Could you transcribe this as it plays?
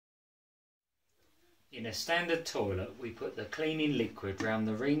In a standard toilet, we put the cleaning liquid round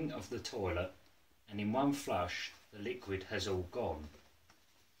the ring of the toilet, and in one flush the liquid has all gone.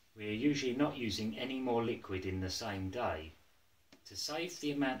 We are usually not using any more liquid in the same day. To save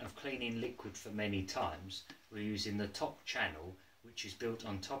the amount of cleaning liquid for many times, we're using the top channel, which is built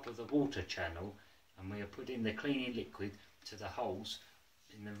on top of the water channel, and we are putting the cleaning liquid to the holes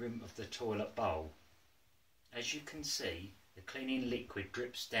in the rim of the toilet bowl. As you can see, the cleaning liquid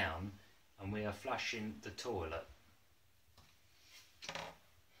drips down and we are flushing the toilet.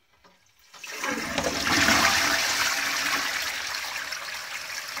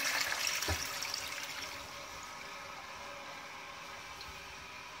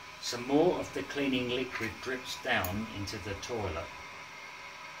 Some more of the cleaning liquid drips down into the toilet.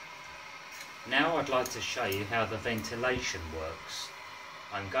 Now I'd like to show you how the ventilation works.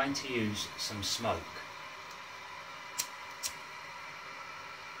 I'm going to use some smoke.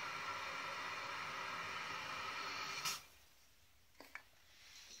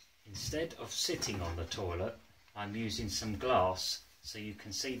 Instead of sitting on the toilet, I'm using some glass so you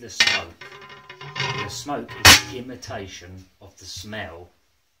can see the smoke. The smoke is an imitation of the smell.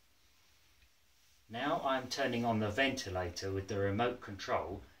 Now I am turning on the ventilator with the remote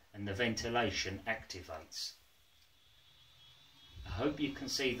control and the ventilation activates. I hope you can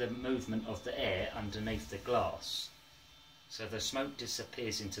see the movement of the air underneath the glass. So the smoke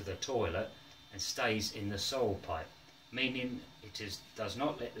disappears into the toilet and stays in the soil pipe, meaning it does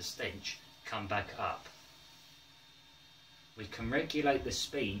not let the stench come back up. We can regulate the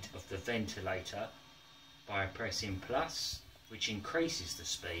speed of the ventilator by pressing plus, which increases the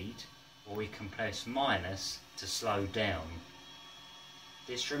speed, or we can press minus to slow down.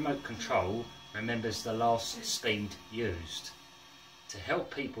 This remote control remembers the last speed used. To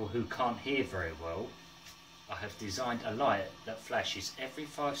help people who can't hear very well, I have designed a light that flashes every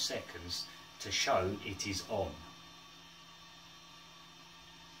 5 seconds to show it is on.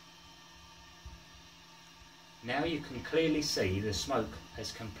 Now you can clearly see the smoke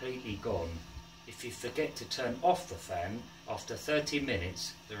has completely gone. If you forget to turn off the fan, after 30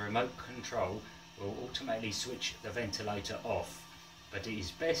 minutes the remote control will automatically switch the ventilator off, but it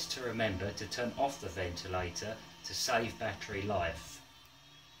is best to remember to turn off the ventilator to save battery life.